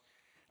house.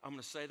 I'm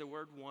going to say the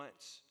word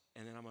once,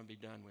 and then I'm going to be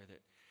done with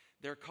it.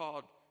 They're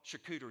called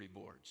charcuterie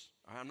boards.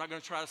 All right? I'm not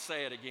going to try to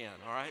say it again,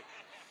 all right?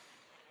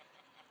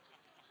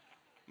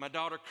 My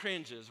daughter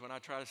cringes when I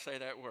try to say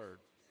that word.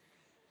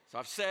 So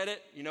I've said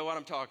it. You know what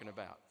I'm talking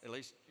about. At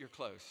least you're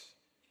close.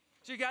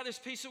 So you got this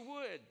piece of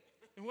wood.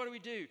 And what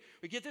do?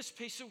 We get this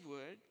piece of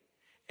wood,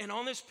 and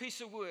on this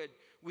piece of wood,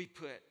 we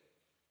put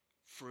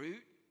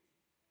fruit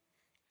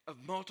of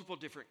multiple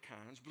different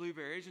kinds,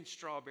 blueberries and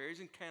strawberries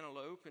and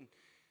cantaloupe and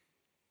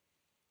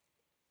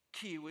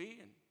kiwi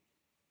and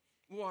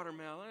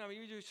watermelon. I mean,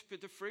 you just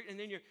put the fruit, and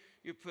then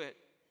you put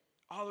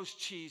all those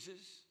cheeses,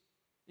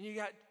 and you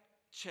got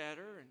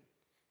cheddar and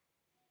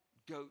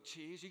goat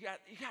cheese. You got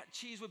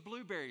cheese with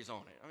blueberries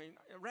on it. I mean,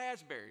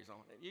 raspberries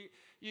on it.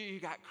 You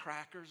got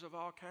crackers of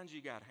all kinds.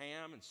 You got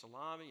ham and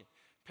salami and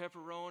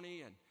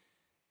pepperoni, and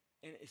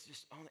it's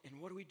just on. And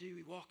what do?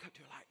 We walk up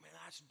to it like, man,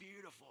 that's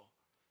beautiful.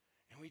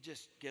 And we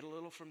just get a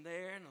little from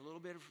there and a little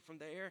bit from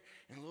there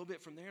and a little bit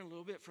from there and a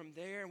little bit from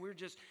there. And we're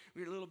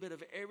a little bit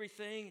of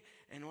everything.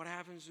 And what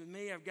happens with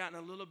me, I've gotten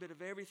a little bit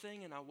of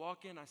everything, and I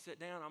walk in, I sit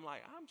down, I'm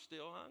like, I'm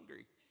still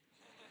hungry.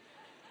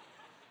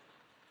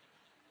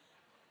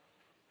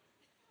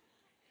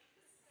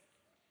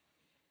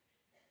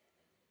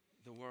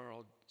 The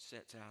world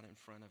sets out in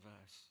front of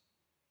us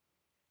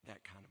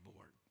that kind of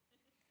board.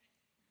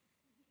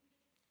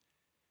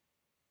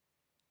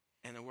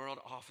 And the world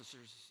offers to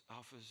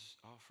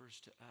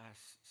us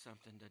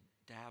something to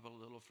dab a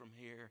little from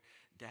here,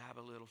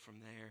 dab a little from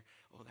there.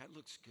 Oh, that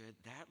looks good.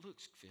 That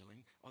looks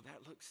filling. Oh,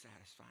 that looks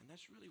satisfying.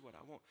 That's really what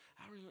I want.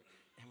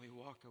 And we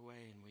walk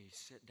away and we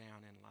sit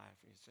down in life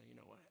and we say, you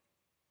know what?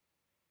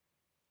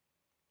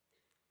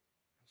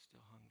 I'm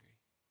still hungry.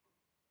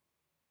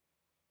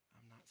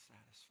 I'm not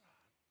satisfied.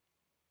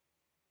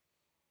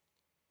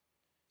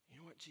 You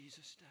know what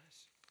Jesus does?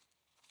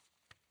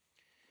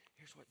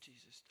 Here's what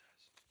Jesus does.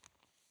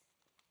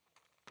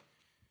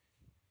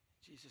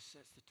 Jesus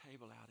sets the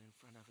table out in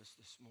front of us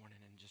this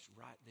morning, and just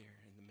right there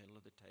in the middle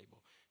of the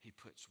table, he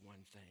puts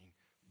one thing,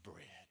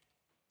 bread.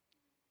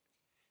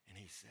 And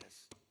he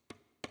says,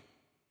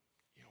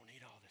 you don't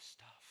need all this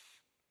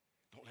stuff.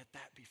 Don't let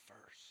that be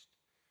first.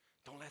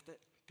 Don't let that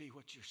be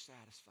what you're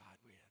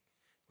satisfied with.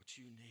 What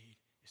you need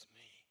is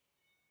me.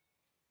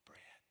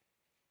 Bread.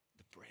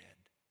 The bread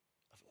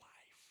of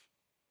life.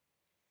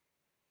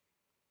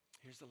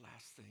 Here's the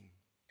last thing.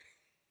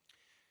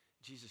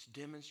 Jesus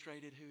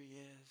demonstrated who he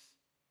is.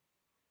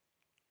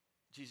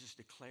 Jesus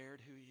declared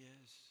who he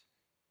is.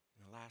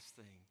 And the last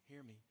thing,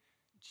 hear me,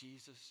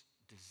 Jesus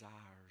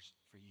desires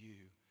for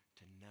you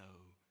to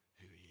know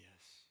who he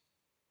is.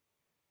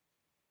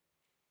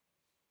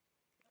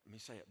 Let me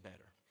say it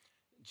better.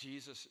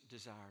 Jesus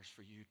desires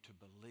for you to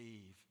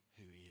believe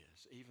who he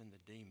is. Even the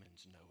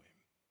demons know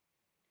him.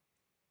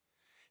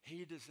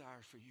 He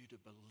desires for you to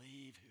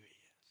believe who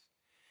he is.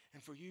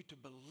 And for you to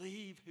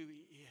believe who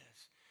he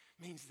is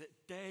means that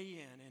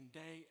day in and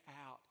day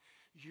out,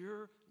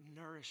 your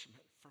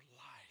nourishment for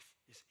life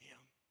is him.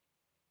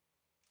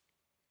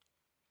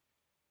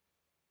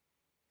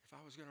 If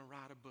I was going to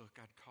write a book,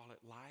 I'd call it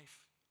Life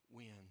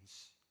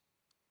Wins.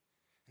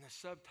 And the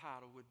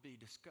subtitle would be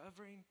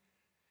Discovering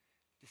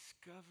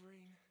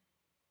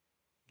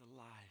the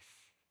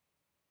Life.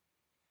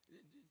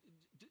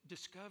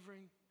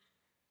 Discovering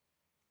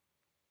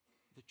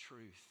the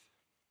truth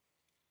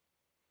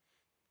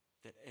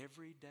that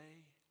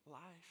everyday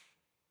life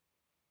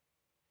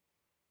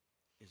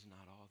is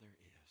not all there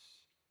is.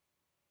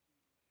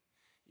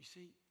 You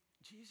see,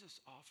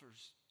 Jesus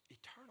offers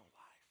eternal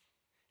life.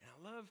 And I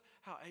love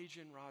how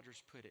Adrian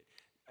Rogers put it.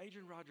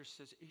 Adrian Rogers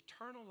says,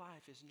 eternal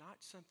life is not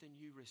something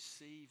you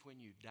receive when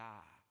you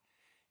die.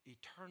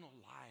 Eternal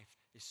life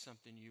is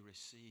something you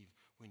receive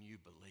when you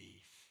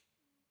believe.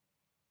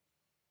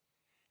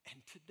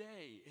 And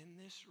today, in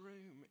this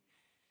room,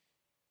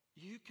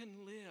 you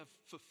can live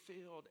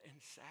fulfilled and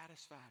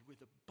satisfied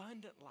with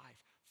abundant life,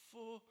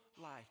 full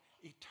life,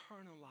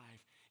 eternal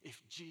life,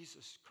 if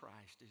Jesus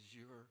Christ is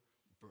your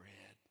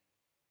bread.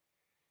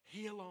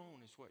 He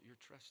alone is what you're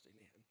trusting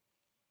in.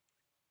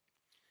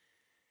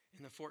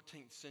 In the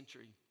 14th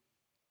century,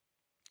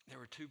 there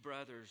were two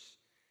brothers.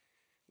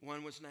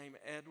 One was named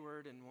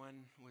Edward and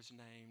one was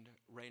named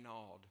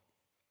Reynaud.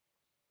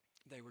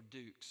 They were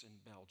dukes in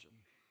Belgium.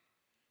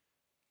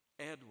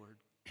 Edward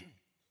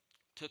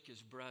took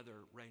his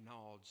brother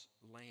Reynaud's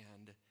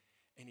land,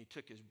 and he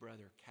took his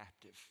brother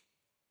captive.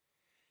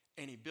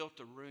 And he built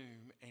a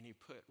room, and he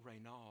put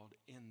Reynaud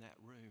in that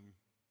room.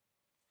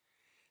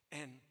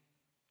 And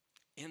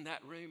in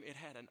that room, it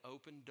had an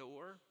open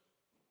door,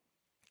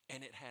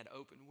 and it had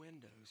open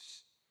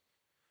windows.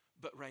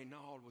 But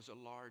Reynaud was a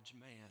large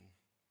man,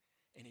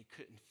 and he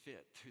couldn't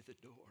fit through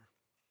the door.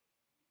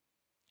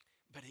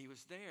 But he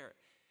was there,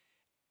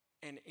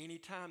 and any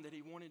time that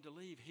he wanted to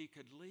leave, he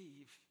could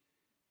leave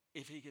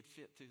if he could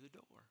fit through the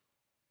door.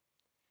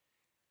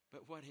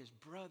 But what his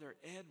brother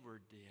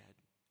Edward did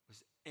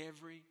was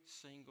every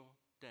single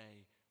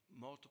day,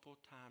 multiple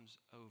times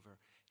over,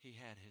 he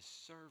had his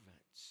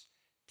servants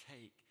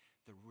take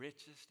the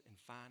richest and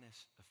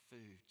finest of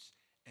foods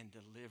and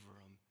deliver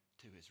them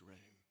to his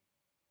room.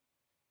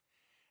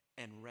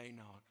 And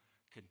Reynaud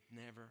could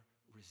never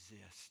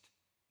resist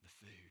the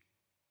food.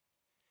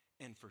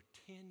 And for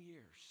 10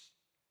 years,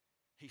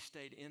 he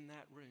stayed in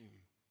that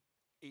room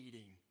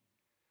eating,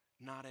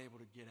 not able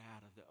to get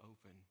out of the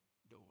open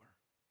door.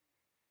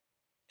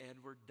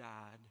 Edward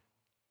died.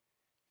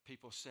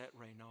 People set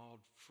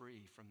Reynaud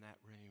free from that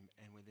room,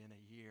 and within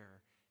a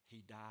year,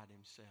 he died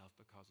himself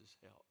because his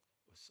health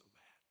was so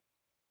bad.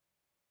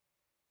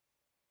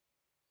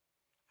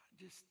 I'm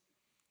just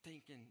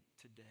thinking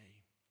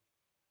today,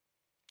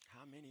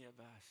 how many of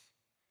us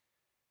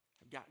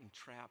have gotten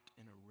trapped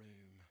in a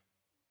room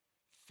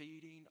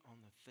feeding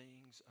on the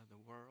things of the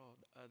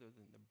world other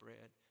than the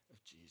bread of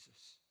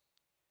Jesus?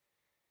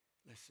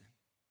 Listen,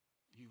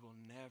 you will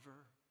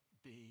never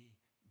be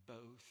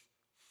both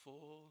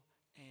full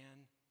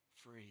and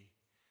free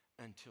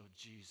until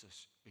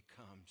Jesus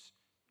becomes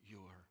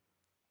your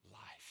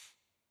life,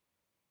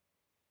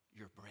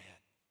 your bread.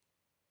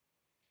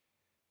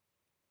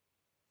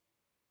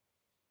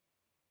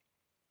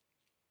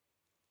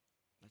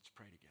 Let's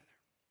pray together.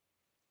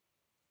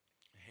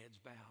 Heads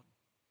bowed.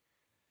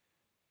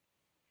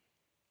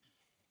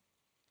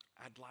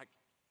 I'd like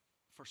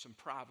for some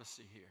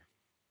privacy here.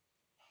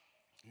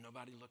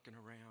 Nobody looking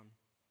around.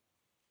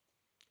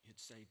 You'd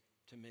say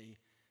to me,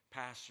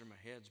 Pastor, my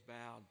head's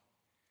bowed.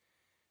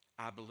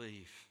 I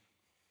believe.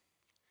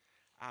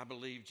 I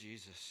believe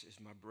Jesus is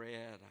my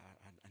bread.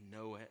 I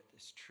know it.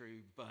 It's true.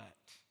 But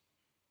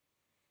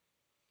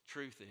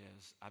truth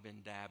is, I've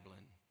been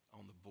dabbling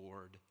on the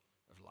board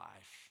of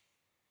life.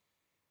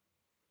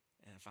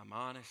 And if I'm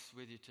honest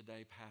with you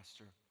today,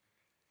 Pastor,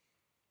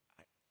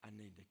 I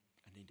need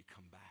to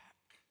come back.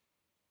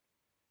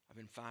 I've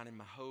been finding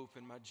my hope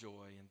and my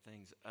joy in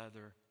things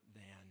other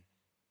than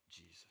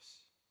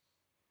Jesus.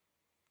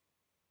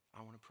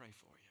 I want to pray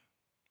for you.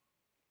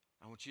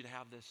 I want you to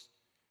have this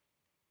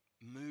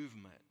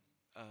movement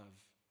of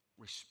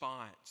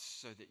response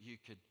so that you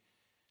could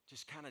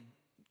just kind of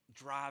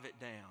drive it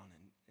down.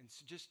 And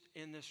so just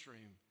in this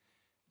room,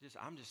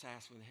 I'm just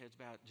asking with the heads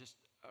bowed, just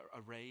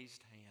a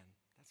raised hand.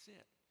 That's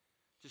it.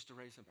 Just a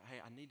raised hand.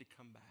 Hey, I need to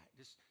come back.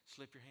 Just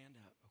slip your hand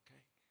up,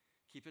 okay?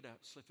 Keep it up.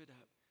 Slip it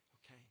up,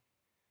 okay?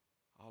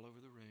 All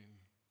over the room,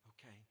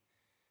 okay?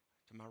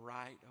 To my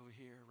right over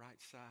here, right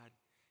side.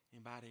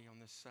 Anybody on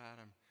this side?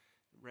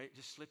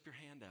 Just slip your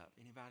hand up.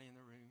 Anybody in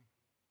the room?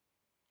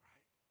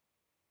 Right.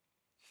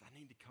 So I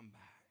need to come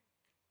back.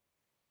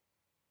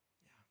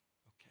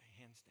 Yeah, okay,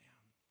 hands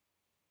down.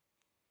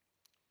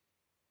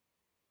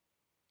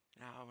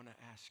 Now I want to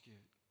ask you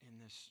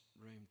in this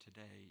room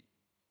today,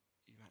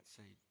 you might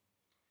say,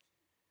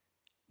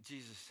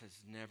 Jesus has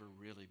never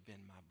really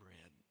been my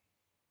bread.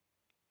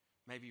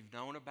 Maybe you've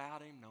known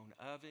about him, known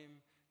of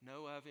him,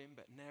 know of him,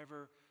 but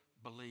never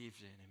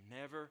believed in him.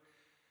 Never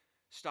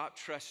stopped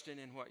trusting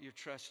in what you're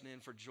trusting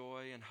in for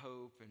joy and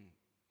hope and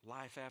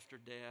life after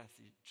death.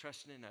 You're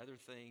trusting in other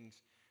things.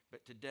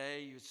 But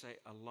today you would say,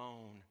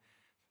 alone,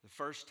 the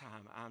first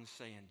time I'm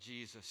saying,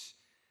 Jesus,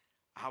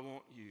 I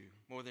want you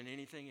more than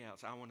anything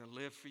else. I want to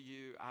live for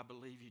you. I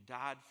believe you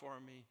died for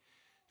me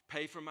to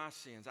pay for my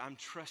sins. I'm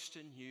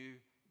trusting you,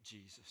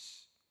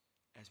 Jesus,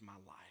 as my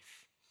life.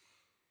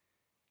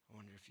 I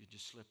wonder if you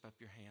just slip up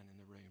your hand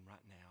in the room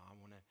right now. I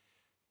want to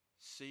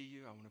see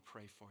you. I want to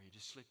pray for you.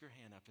 Just slip your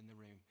hand up in the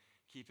room.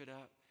 Keep it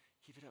up.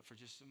 Keep it up for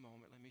just a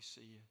moment. Let me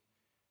see you.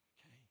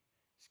 Okay.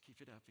 Just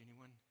keep it up.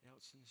 Anyone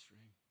else in this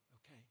room?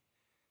 Okay.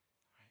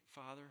 All right.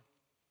 Father,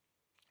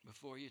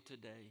 before you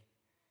today,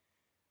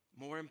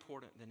 more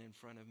important than in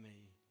front of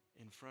me,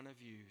 in front of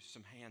you,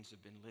 some hands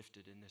have been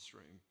lifted in this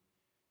room.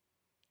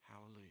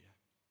 Hallelujah.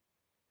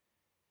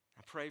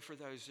 I pray for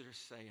those that are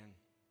saying,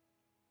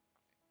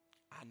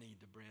 I need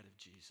the bread of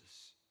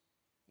Jesus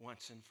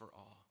once and for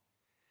all.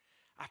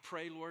 I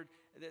pray, Lord,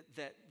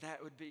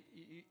 that would be,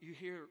 you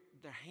hear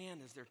their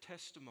hand as their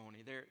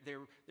testimony.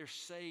 They're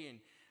saying,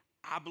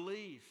 I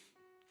believe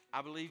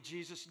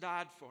Jesus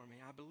died for me.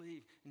 I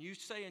believe. And you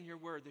say in your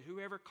word that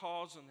whoever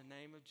calls on the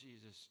name of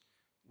Jesus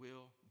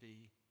will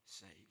be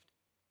saved.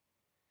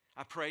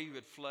 I pray you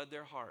would flood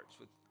their hearts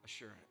with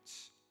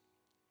assurance.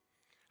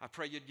 I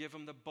pray you'd give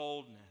them the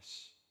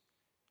boldness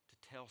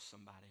to tell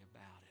somebody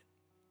about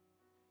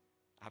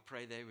it. I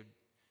pray they would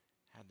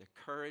have the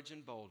courage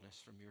and boldness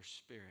from your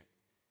Spirit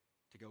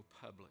to go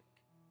public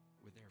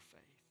with their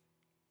faith.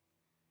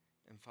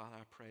 And Father,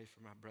 I pray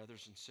for my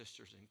brothers and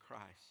sisters in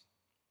Christ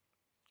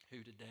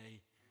who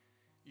today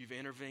you've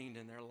intervened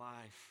in their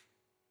life.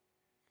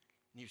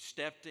 And you've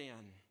stepped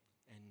in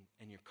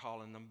and you're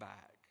calling them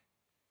back.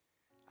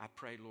 I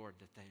pray, Lord,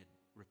 that they'd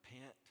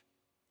repent,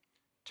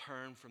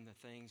 turn from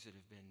the things that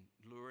have been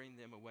luring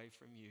them away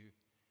from you.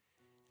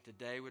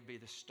 Today would be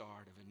the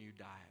start of a new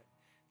diet.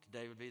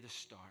 Today would be the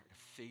start of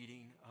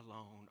feeding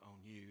alone on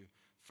you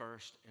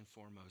first and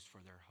foremost for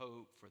their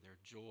hope, for their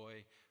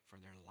joy, for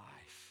their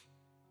life.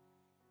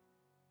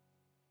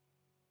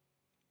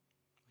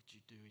 Would you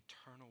do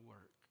eternal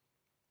work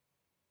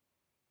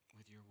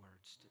with your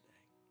words today?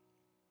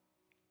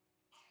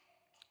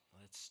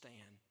 Let's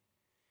stand.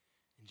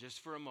 And just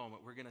for a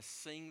moment, we're going to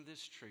sing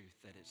this truth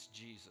that it's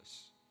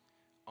Jesus,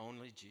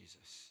 only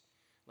Jesus.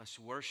 Let's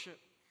worship,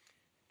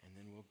 and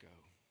then we'll go.